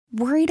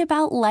Worried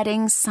about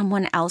letting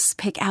someone else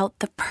pick out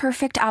the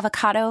perfect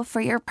avocado for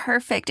your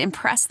perfect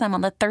impress them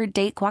on the third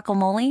date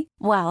guacamole?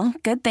 Well,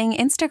 good thing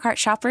Instacart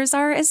shoppers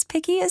are as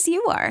picky as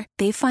you are.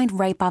 They find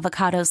ripe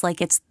avocados like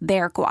it's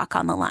their guac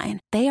on the line.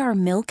 They are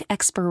milk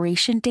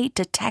expiration date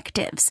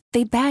detectives.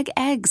 They bag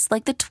eggs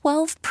like the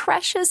 12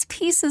 precious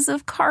pieces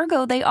of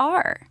cargo they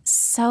are.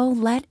 So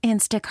let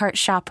Instacart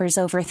shoppers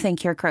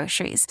overthink your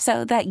groceries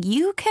so that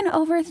you can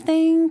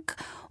overthink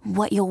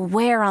what you'll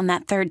wear on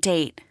that third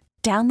date.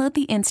 Download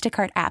the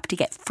Instacart app to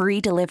get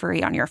free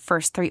delivery on your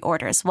first 3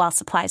 orders while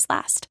supplies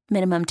last.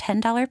 Minimum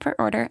 $10 per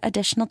order.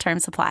 Additional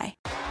terms apply.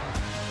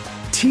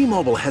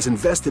 T-Mobile has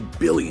invested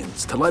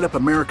billions to light up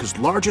America's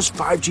largest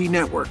 5G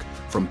network,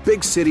 from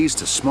big cities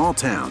to small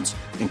towns,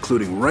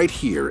 including right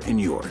here in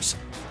yours.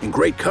 And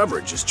great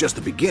coverage is just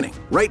the beginning.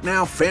 Right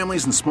now,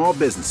 families and small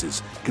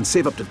businesses can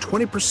save up to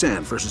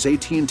 20% versus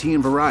AT&T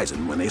and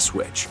Verizon when they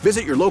switch.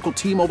 Visit your local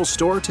T-Mobile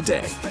store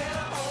today.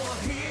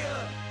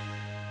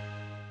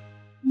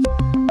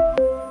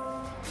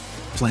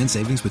 Plan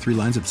savings with 3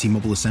 lines of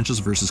T-Mobile Essentials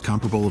versus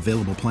comparable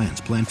available plans.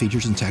 Plan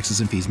features and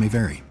taxes and fees may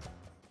vary.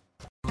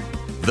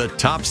 The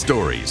top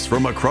stories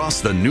from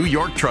across the New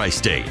York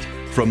tri-state.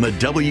 From the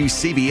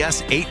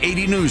WCBS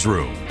 880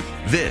 newsroom,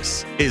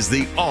 this is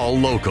the All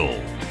Local.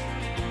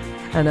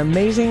 An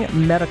amazing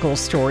medical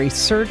story.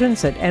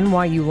 Surgeons at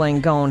NYU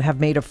Langone have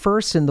made a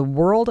first in the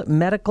world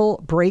medical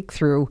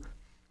breakthrough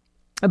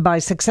by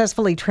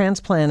successfully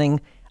transplanting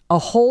a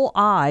whole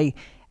eye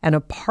and a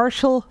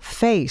partial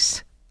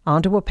face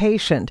onto a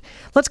patient.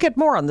 Let's get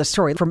more on the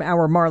story from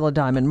our Marla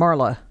Diamond.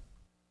 Marla.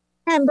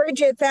 And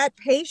Brigitte, that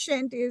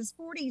patient is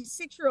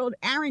 46-year-old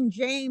Aaron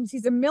James.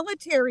 He's a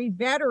military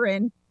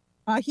veteran.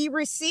 He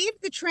received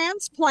the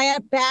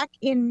transplant back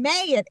in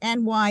May at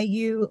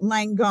NYU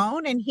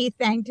Langone, and he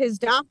thanked his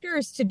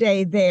doctors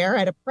today there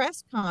at a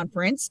press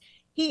conference.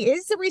 He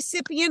is the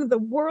recipient of the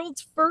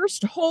world's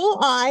first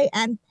whole eye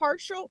and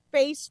partial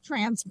face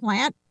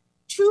transplant,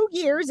 2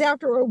 years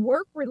after a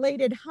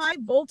work-related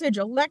high-voltage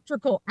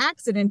electrical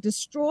accident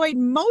destroyed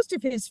most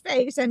of his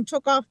face and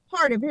took off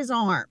part of his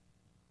arm.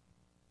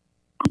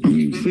 I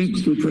mean,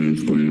 since the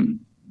transplant,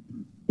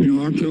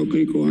 I tell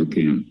people I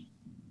can't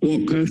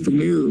walk past a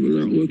mirror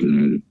without looking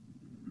at it.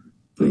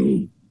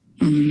 So,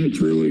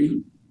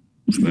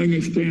 it's made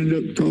me stand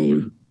up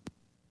taller.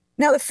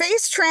 Now, the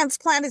face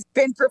transplant has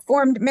been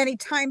performed many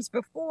times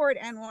before at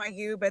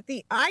NYU, but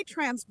the eye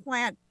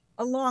transplant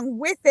along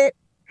with it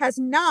has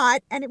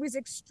not, and it was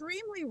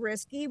extremely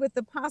risky with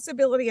the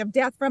possibility of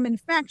death from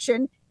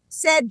infection,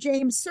 said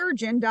James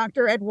surgeon,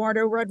 Dr.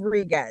 Eduardo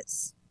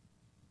Rodriguez.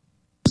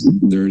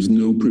 There's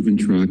no proven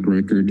track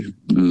record.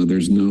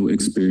 There's no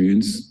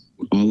experience.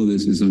 All of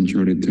this is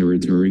uncharted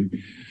territory.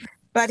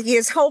 But he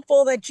is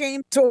hopeful that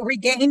James will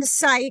regain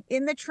sight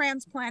in the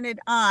transplanted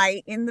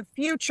eye in the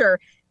future.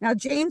 Now,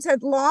 James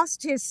had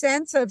lost his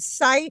sense of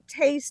sight,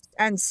 taste,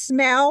 and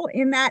smell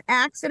in that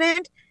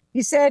accident.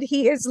 He said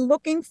he is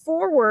looking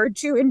forward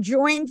to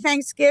enjoying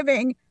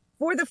Thanksgiving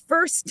for the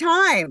first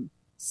time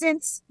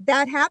since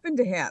that happened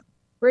to him.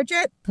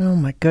 Brigitte? Oh,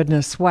 my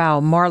goodness.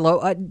 Wow.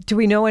 Marlo, do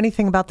we know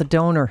anything about the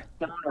donor?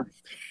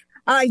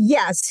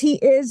 Yes, he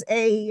is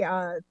a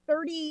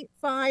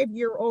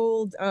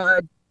 35-year-old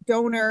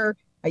donor,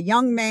 a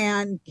young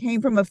man,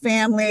 came from a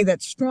family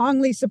that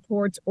strongly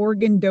supports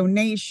organ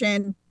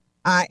donation.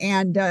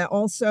 And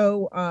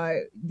also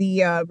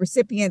the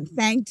recipient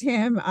thanked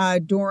him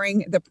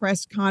during the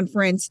press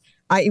conference.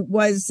 It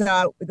was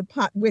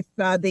with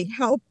the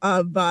help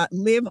of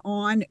Live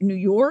On New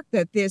York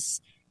that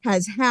this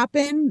has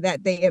happened,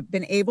 that they have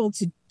been able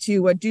to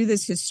do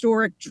this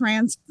historic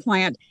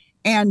transplant.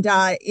 And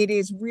it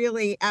is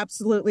really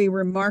absolutely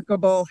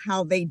remarkable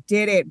how they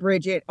did it,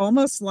 Brigitte,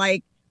 almost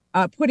like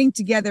putting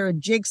together a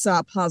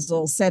jigsaw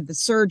puzzle, said the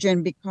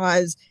surgeon,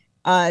 because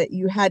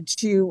you had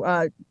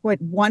to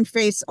put one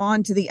face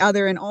onto the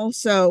other and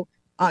also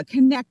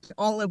connect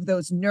all of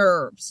those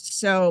nerves.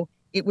 So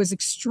it was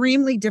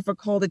extremely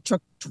difficult. It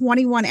took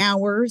 21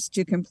 hours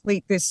to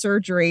complete this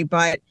surgery,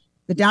 but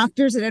the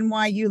doctors at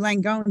NYU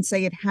Langone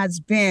say it has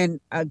been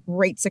a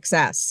great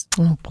success.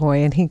 Oh, boy,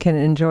 and he can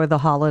enjoy the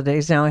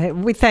holidays now.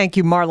 We thank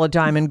you, Marla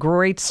Diamond.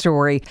 Great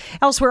story.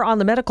 Elsewhere on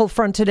the medical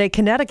front today,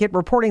 Connecticut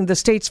reporting the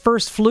state's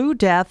first flu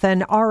death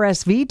and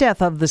RSV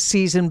death of the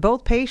season,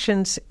 both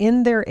patients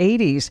in their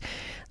 80s.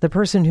 The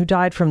person who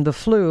died from the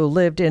flu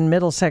lived in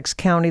Middlesex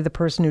County. The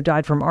person who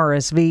died from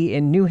RSV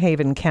in New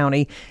Haven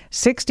County.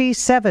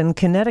 67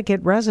 Connecticut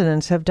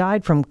residents have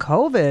died from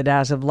COVID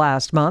as of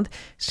last month.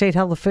 State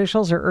health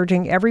officials are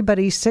urging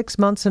everybody 6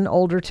 months and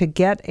older to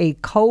get a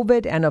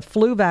COVID and a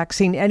flu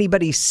vaccine.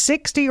 Anybody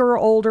 60 or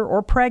older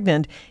or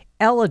pregnant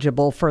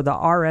eligible for the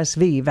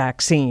RSV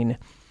vaccine.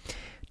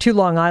 To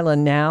Long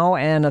Island now,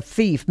 and a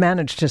thief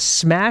managed to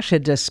smash a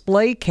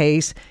display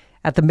case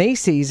at the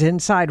Macy's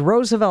inside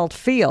Roosevelt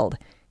Field.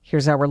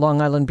 Here's our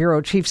Long Island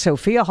Bureau Chief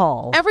Sophia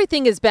Hall.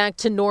 Everything is back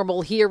to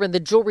normal here in the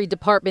jewelry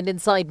department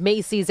inside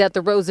Macy's at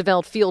the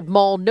Roosevelt Field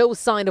Mall. No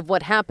sign of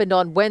what happened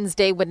on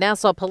Wednesday when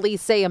Nassau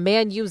police say a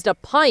man used a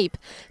pipe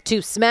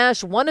to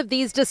smash one of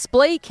these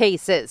display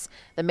cases.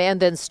 The man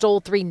then stole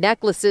 3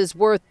 necklaces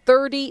worth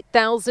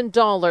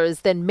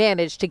 $30,000, then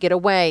managed to get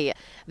away.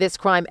 This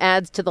crime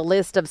adds to the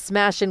list of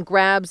smash and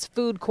grabs,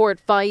 food court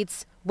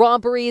fights,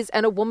 robberies,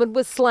 and a woman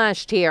was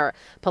slashed here.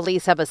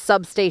 Police have a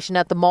substation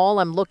at the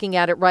mall. I'm looking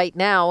at it right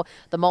now.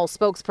 The mall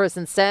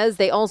spokesperson says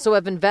they also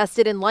have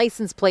invested in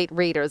license plate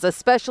readers, a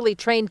specially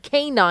trained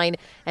canine,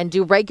 and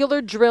do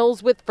regular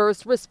drills with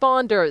first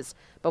responders.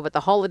 But with the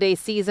holiday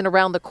season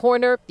around the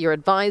corner, you're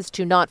advised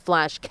to not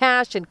flash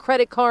cash and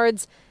credit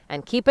cards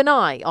and keep an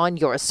eye on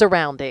your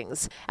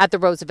surroundings. At the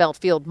Roosevelt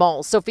Field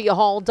Mall, Sophia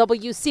Hall,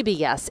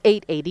 WCBS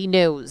 880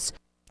 News.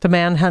 The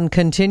manhunt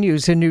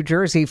continues in New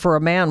Jersey for a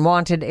man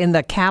wanted in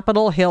the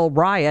Capitol Hill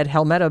riot.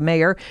 Helmetta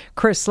Mayor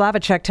Chris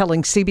Slavacek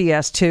telling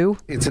CBS 2.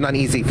 It's an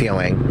uneasy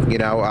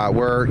feeling.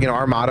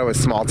 Our motto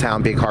is small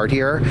town, big heart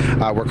here.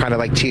 We're kind of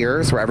like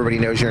Cheers, where everybody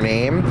knows your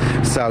name.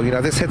 So,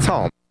 this hits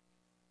home.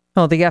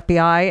 Well, the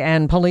FBI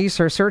and police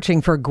are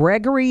searching for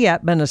Gregory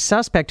Yetman, a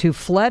suspect who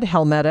fled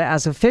Helmetta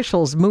as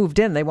officials moved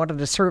in. They wanted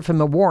to serve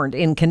him a warrant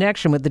in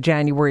connection with the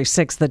January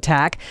 6th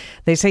attack.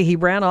 They say he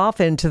ran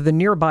off into the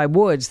nearby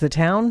woods. The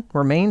town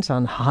remains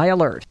on high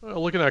alert.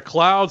 Looking at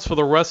clouds for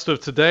the rest of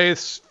today, a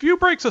few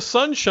breaks of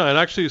sunshine.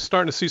 Actually,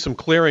 starting to see some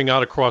clearing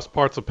out across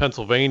parts of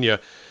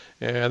Pennsylvania.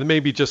 And there may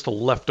be just a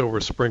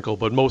leftover sprinkle,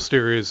 but most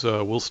areas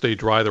will stay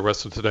dry the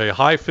rest of today.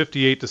 High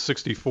 58 to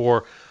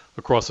 64.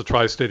 Across the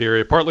tri-state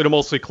area. Partly to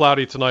mostly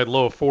cloudy tonight,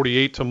 low of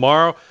 48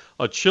 tomorrow.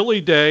 A chilly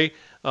day,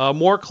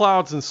 more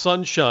clouds and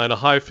sunshine, a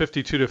high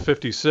 52 to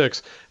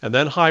 56. And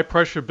then high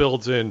pressure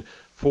builds in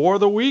for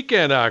the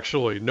weekend,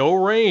 actually. No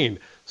rain.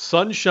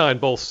 Sunshine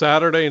both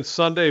Saturday and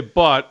Sunday,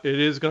 but it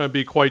is going to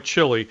be quite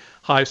chilly.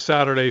 High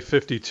Saturday,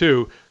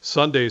 52.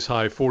 Sunday's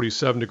high,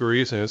 47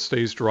 degrees, and it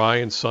stays dry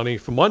and sunny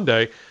for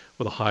Monday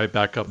with a high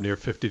back up near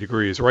 50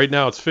 degrees. Right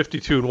now, it's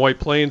 52 in White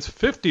Plains,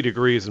 50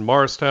 degrees in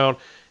Morristown,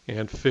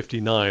 and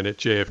 59 at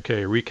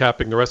JFK.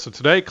 Recapping the rest of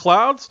today,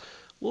 clouds, a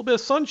little bit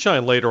of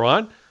sunshine later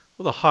on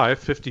with a high of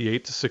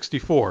 58 to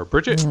 64.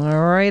 Bridget?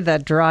 All right,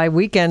 that dry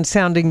weekend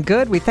sounding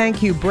good. We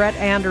thank you, Brett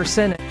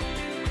Anderson.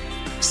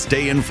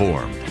 Stay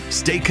informed.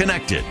 Stay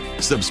connected.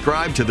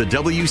 Subscribe to the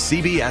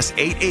WCBS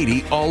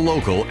 880 All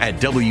Local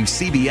at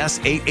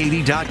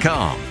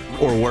WCBS880.com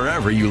or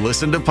wherever you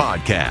listen to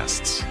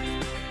podcasts.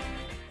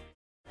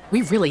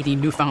 We really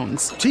need new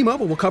phones.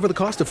 T-Mobile will cover the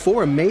cost of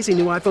 4 amazing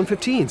new iPhone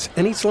 15s,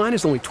 and each line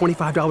is only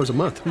 $25 a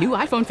month. New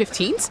iPhone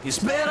 15s? It's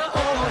better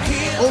over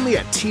here. Only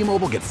at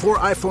T-Mobile, get 4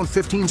 iPhone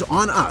 15s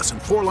on us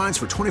and 4 lines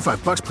for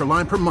 $25 per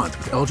line per month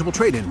with eligible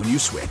trade-in when you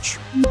switch.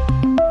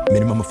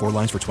 Minimum of 4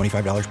 lines for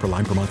 $25 per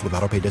line per month with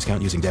autopay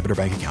discount using debit or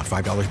bank account.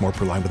 $5 more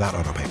per line without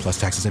autopay, plus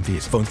taxes and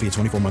fees. Phone fee at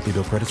 24 monthly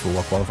bill credits for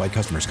well-qualified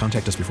customers.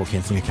 Contact us before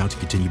canceling account to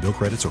continue bill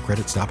credits or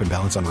credit stop and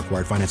balance on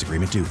required finance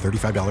agreement due.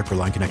 $35 per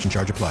line connection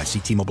charge applies. See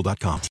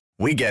T-Mobile.com.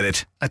 We get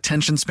it.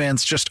 Attention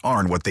spans just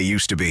aren't what they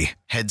used to be.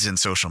 Heads in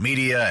social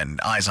media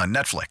and eyes on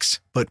Netflix.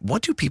 But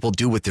what do people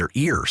do with their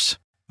ears?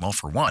 Well,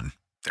 for one,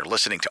 they're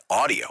listening to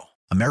audio.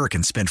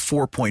 Americans spend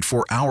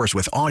 4.4 hours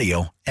with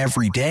audio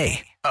every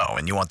day. Oh,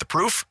 and you want the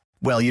proof?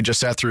 Well, you just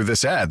sat through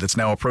this ad that's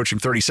now approaching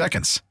 30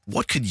 seconds.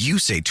 What could you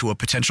say to a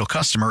potential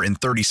customer in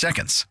 30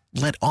 seconds?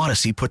 Let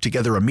Odyssey put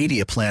together a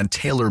media plan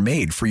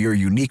tailor-made for your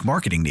unique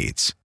marketing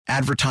needs.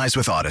 Advertise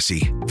with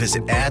Odyssey.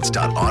 Visit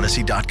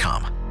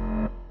ads.odyssey.com.